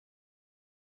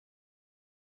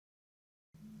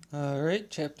Alright,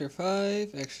 chapter 5,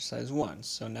 exercise 1.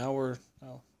 So now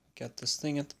I'll get this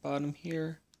thing at the bottom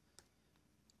here.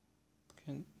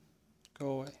 Can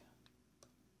go away.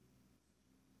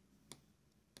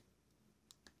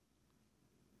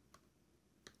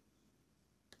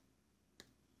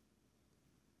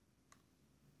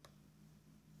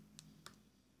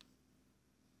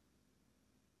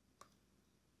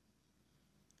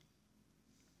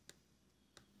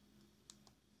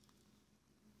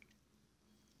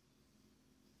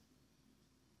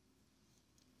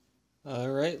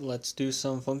 Alright, let's do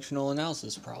some functional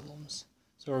analysis problems.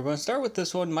 So we're going to start with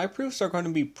this one. My proofs are going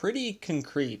to be pretty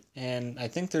concrete, and I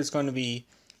think there's going to be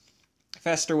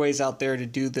faster ways out there to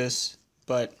do this,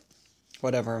 but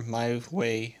whatever, my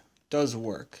way does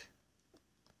work.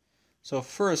 So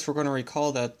first, we're going to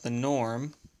recall that the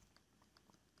norm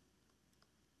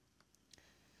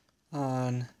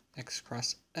on x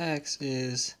cross x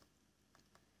is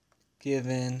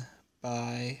given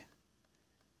by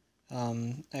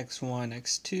x1,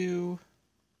 x2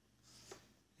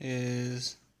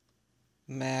 is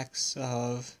max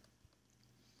of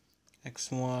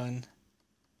x1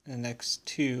 and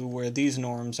x2, where these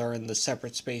norms are in the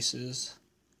separate spaces,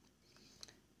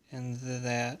 and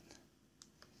that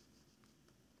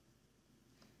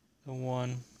the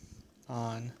one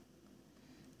on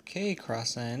k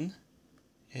cross n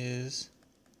is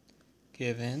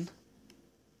given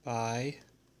by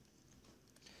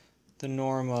the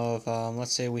norm of,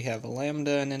 let's say we have a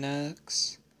lambda and an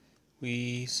x,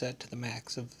 we set to the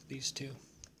max of these two.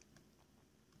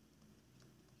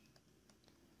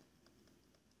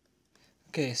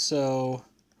 Okay, so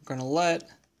we're going to let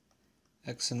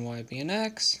x and y be an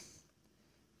x,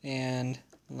 and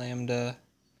lambda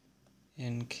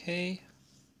in k.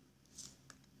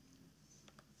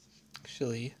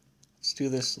 Actually, let's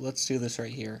do this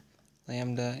right here.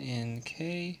 Lambda in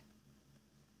k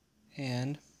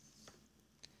and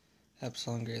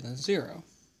epsilon greater than 0.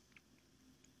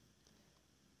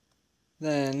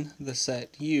 Then the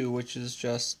set u, which is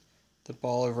just the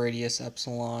ball of radius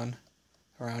epsilon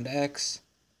around x,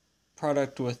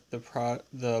 product with the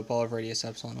ball of radius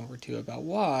epsilon over 2 about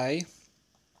y,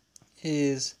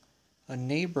 is a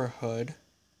neighborhood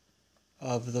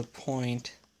of the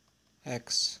point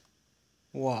x,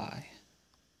 y.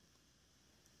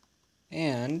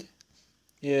 And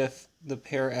if the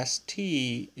pair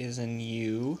st is in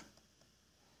u,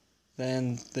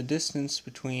 then the distance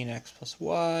between x plus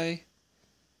y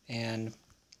and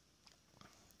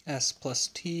s plus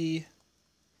t,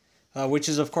 which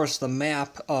is of course the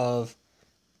map of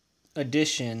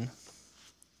addition.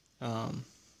 By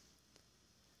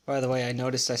the way, I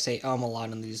noticed I say a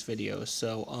lot in these videos,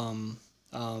 so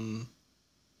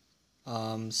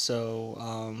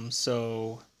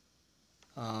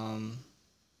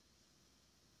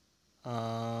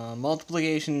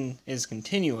multiplication is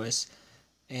continuous,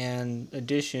 and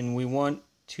addition, we want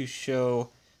to show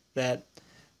that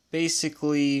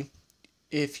basically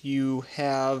if you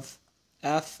have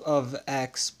f of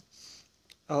x,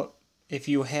 if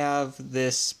you have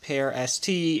this pair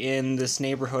st in this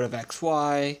neighborhood of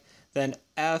xy, then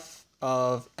f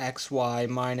of xy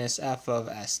minus f of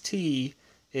st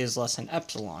is less than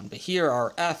epsilon. But here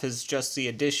our f is just the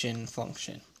addition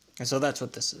function, and so that's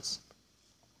what this is.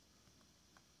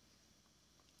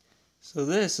 So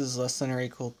this is less than or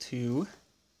equal to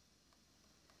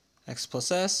x plus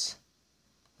s,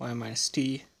 y minus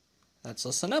t, that's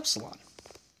less than epsilon,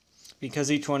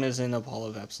 because each one is in a ball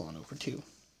of epsilon over 2.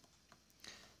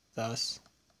 Thus,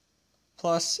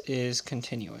 plus is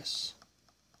continuous.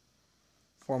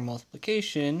 For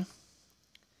multiplication,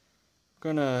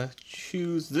 we're going to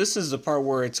choose, this is the part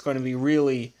where it's going to be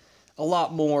really a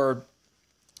lot more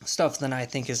stuff than I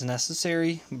think is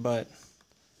necessary, but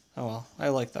oh well, I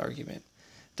like the argument.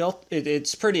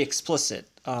 It's pretty explicit.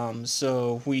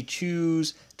 So we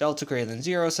choose delta greater than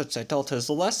 0 such that delta is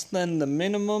less than the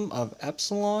minimum of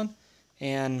epsilon,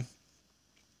 and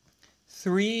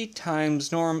 3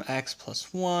 times norm x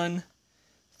plus 1,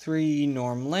 3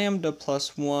 norm lambda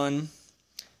plus 1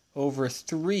 over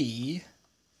 3,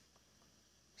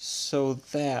 so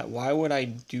that, why would I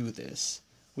do this?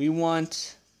 We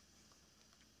want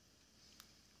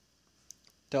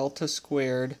delta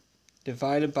squared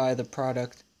divided by the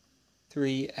product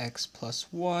 3x plus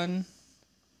 1,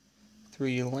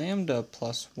 3 lambda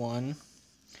plus 1.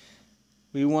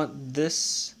 We want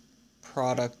this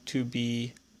product to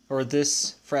be, or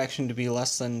this fraction to be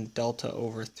less than delta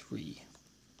over 3.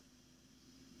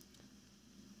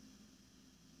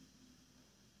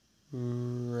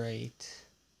 Right.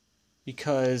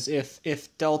 Because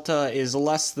if delta is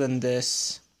less than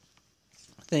this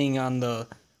thing on the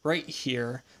right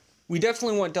here, we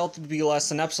definitely want delta to be less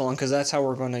than epsilon because that's how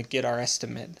we're going to get our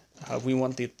estimate. We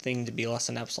want the thing to be less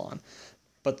than epsilon.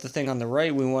 But the thing on the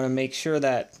right, we want to make sure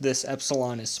that this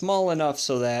epsilon is small enough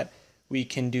so that we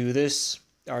can do this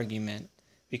argument,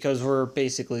 because we're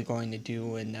basically going to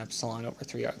do an epsilon over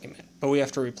 3 argument. But we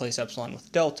have to replace epsilon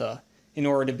with delta in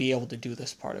order to be able to do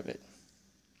this part of it.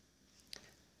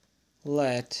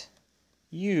 Let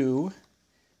U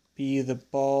be the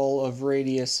ball of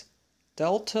radius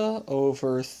delta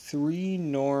over 3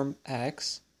 norm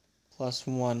x plus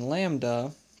 1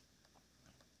 lambda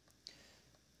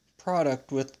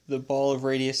product with the ball of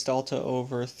radius delta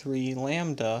over 3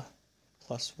 lambda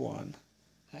plus 1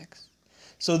 x.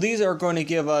 So these are going to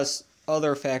give us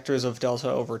other factors of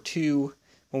delta over 2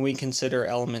 when we consider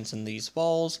elements in these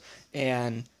balls,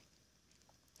 and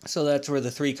so that's where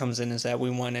the 3 comes in, is that we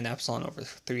want an epsilon over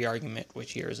 3 argument,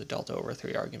 which here is a delta over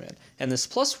 3 argument. And this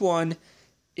plus 1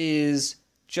 is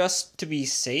just to be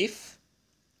safe,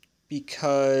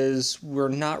 because we're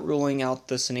not ruling out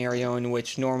the scenario in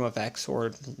which norm of x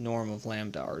or norm of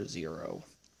lambda are 0.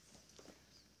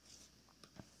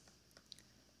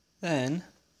 Then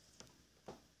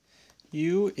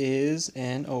U is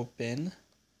an open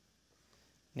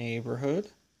neighborhood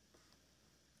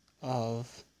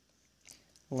of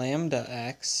lambda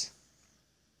x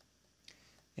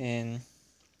in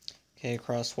k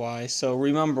cross y. So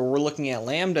remember, we're looking at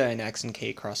lambda in x and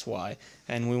k cross y,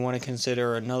 and we want to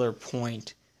consider another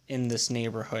point in this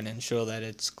neighborhood and show that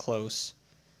it's close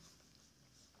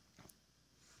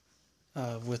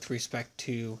with respect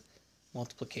to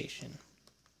multiplication.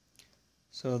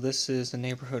 So this is the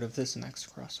neighborhood of this in x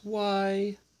cross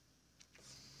y,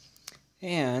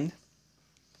 and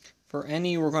for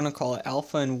any, we're going to call it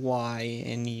alpha and y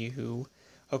in U.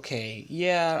 Okay,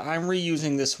 yeah, I'm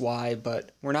reusing this y,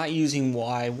 but we're not using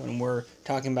y when we're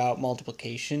talking about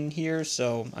multiplication here,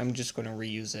 so I'm just going to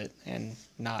reuse it and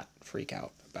not freak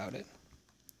out about it.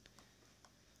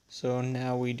 So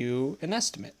now we do an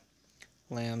estimate.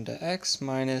 Lambda x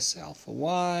minus alpha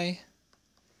y.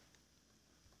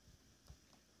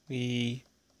 We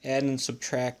add and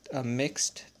subtract a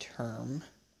mixed term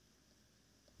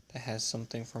that has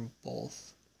something from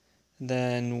both.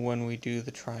 Then when we do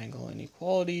the triangle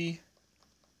inequality,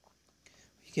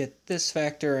 we get this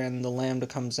factor and the lambda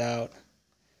comes out.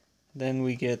 Then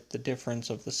we get the difference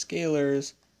of the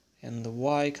scalars and the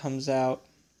y comes out.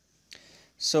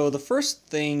 So the first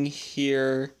thing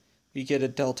here, we get a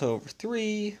delta over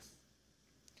 3.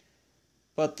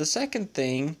 But the second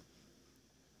thing,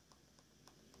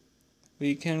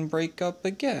 we can break up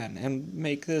again and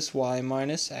make this y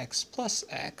minus x plus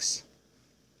x.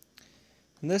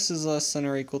 And this is less than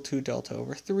or equal to delta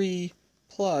over 3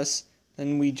 plus,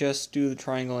 then we just do the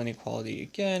triangle inequality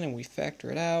again and we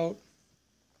factor it out.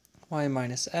 Y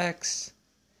minus x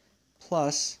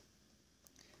plus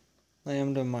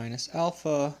lambda minus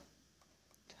alpha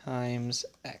times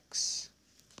x.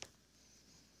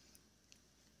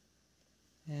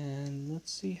 And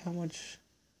let's see how much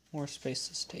more space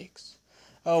this takes.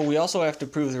 Oh, we also have to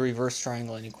prove the reverse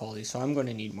triangle inequality, so I'm going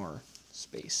to need more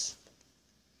space.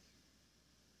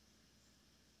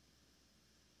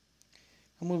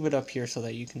 I'll move it up here so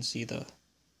that you can see the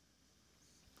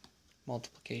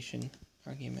multiplication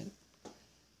argument.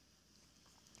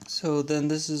 So then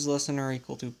this is less than or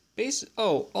equal to base.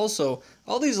 Oh, also,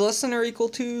 all these less than or equal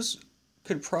to's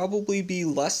could probably be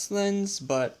less thans,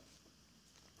 but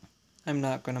I'm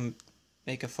not going to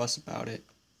make a fuss about it.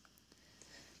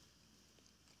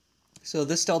 So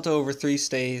this delta over 3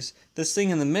 stays. This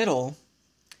thing in the middle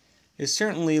is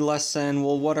certainly less than,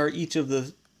 well, what are each of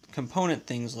the component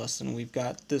things less than? We've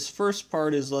got this first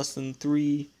part is less than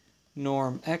 3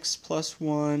 norm x plus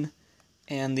 1,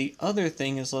 and the other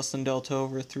thing is less than delta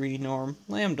over 3 norm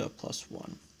lambda plus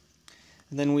 1.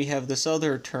 And then we have this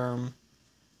other term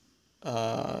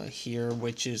here,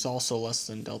 which is also less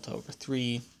than delta over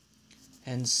 3.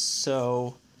 And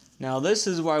so now this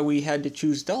is why we had to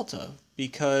choose delta,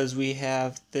 because we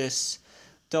have this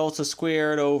delta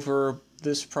squared over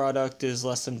this product is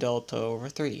less than delta over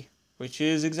 3, which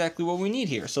is exactly what we need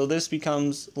here. So this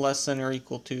becomes less than or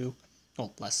equal to,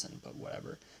 well, less than, but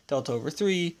whatever, delta over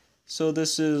 3. So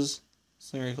this is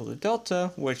less than or equal to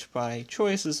delta, which by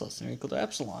choice is less than or equal to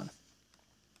epsilon.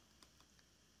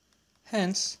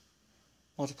 Hence,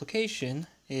 multiplication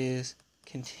is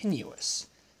continuous.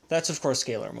 That's, of course,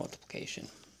 scalar multiplication.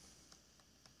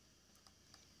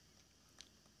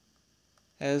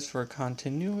 As for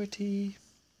continuity,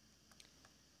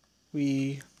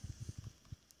 we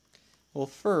will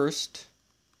first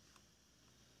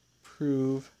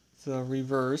prove the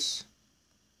reverse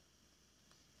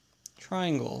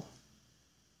triangle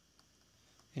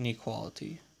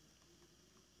inequality.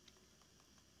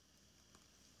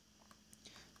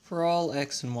 for all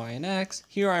x and y and x.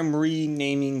 Here I'm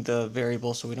renaming the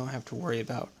variable so we don't have to worry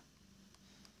about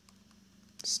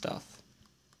stuff.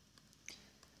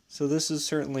 So this is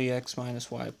certainly x minus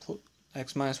y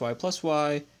plus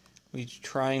y. We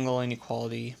triangle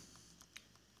inequality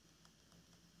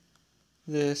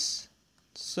this.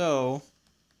 So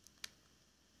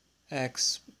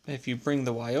x, if you bring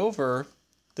the y over,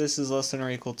 this is less than or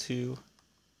equal to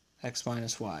x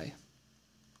minus y.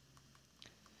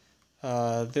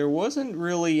 There wasn't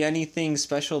really anything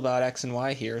special about x and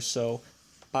y here, so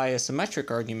by a symmetric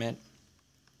argument,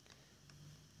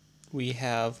 we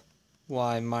have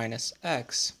y minus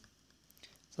x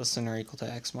less than or equal to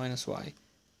x minus y.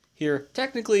 Here,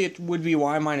 technically it would be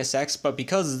y minus x, but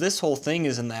because this whole thing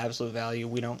is in the absolute value,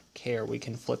 we don't care. We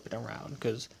can flip it around,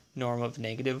 because norm of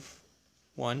negative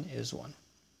 1 is 1.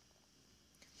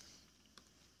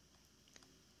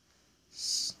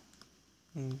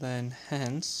 And then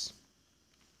hence,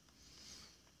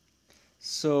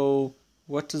 so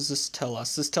what does this tell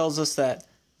us? This tells us that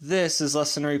this is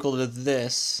less than or equal to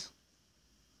this.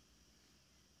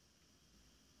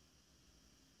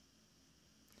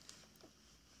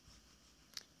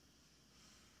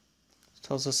 It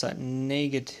tells us that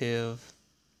negative,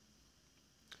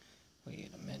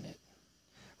 wait a minute.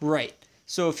 Right,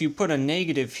 so if you put a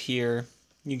negative here,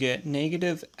 you get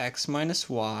negative x minus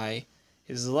y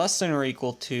is less than or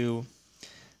equal to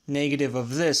negative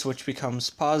of this, which becomes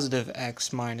positive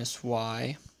x minus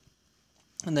y.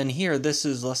 And then here, this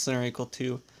is less than or equal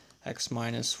to x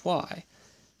minus y.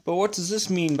 But what does this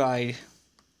mean by,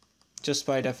 just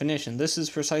by definition? This is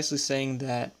precisely saying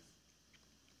that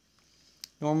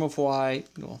norm of y,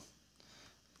 well,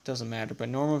 it doesn't matter, but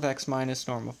norm of x minus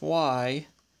norm of y,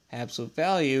 absolute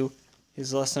value,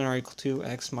 is less than or equal to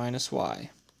x minus y.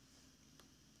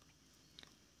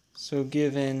 So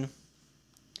given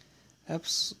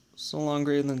epsilon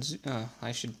greater than,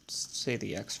 I should say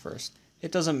the x first.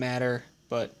 It doesn't matter,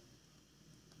 but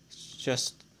it's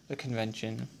just a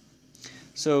convention.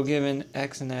 So given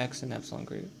x and epsilon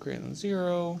greater than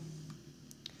 0,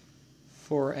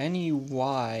 for any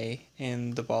y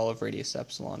in the ball of radius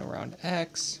epsilon around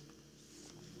x,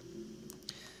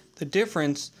 the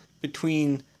difference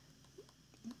between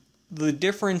the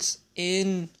difference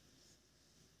in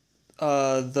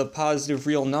the positive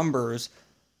real numbers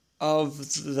of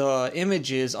the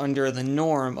images under the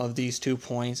norm of these 2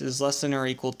 points is less than or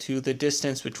equal to the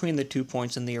distance between the 2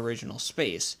 points in the original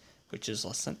space, which is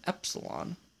less than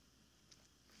epsilon.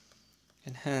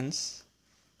 And hence,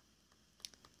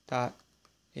 dot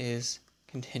is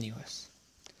continuous.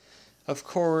 Of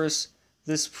course,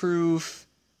 this proof,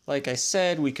 like I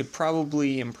said, we could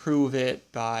probably improve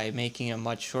it by making a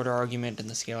much shorter argument in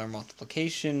the scalar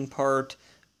multiplication part,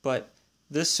 but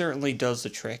this certainly does the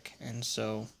trick, and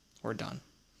so we're done.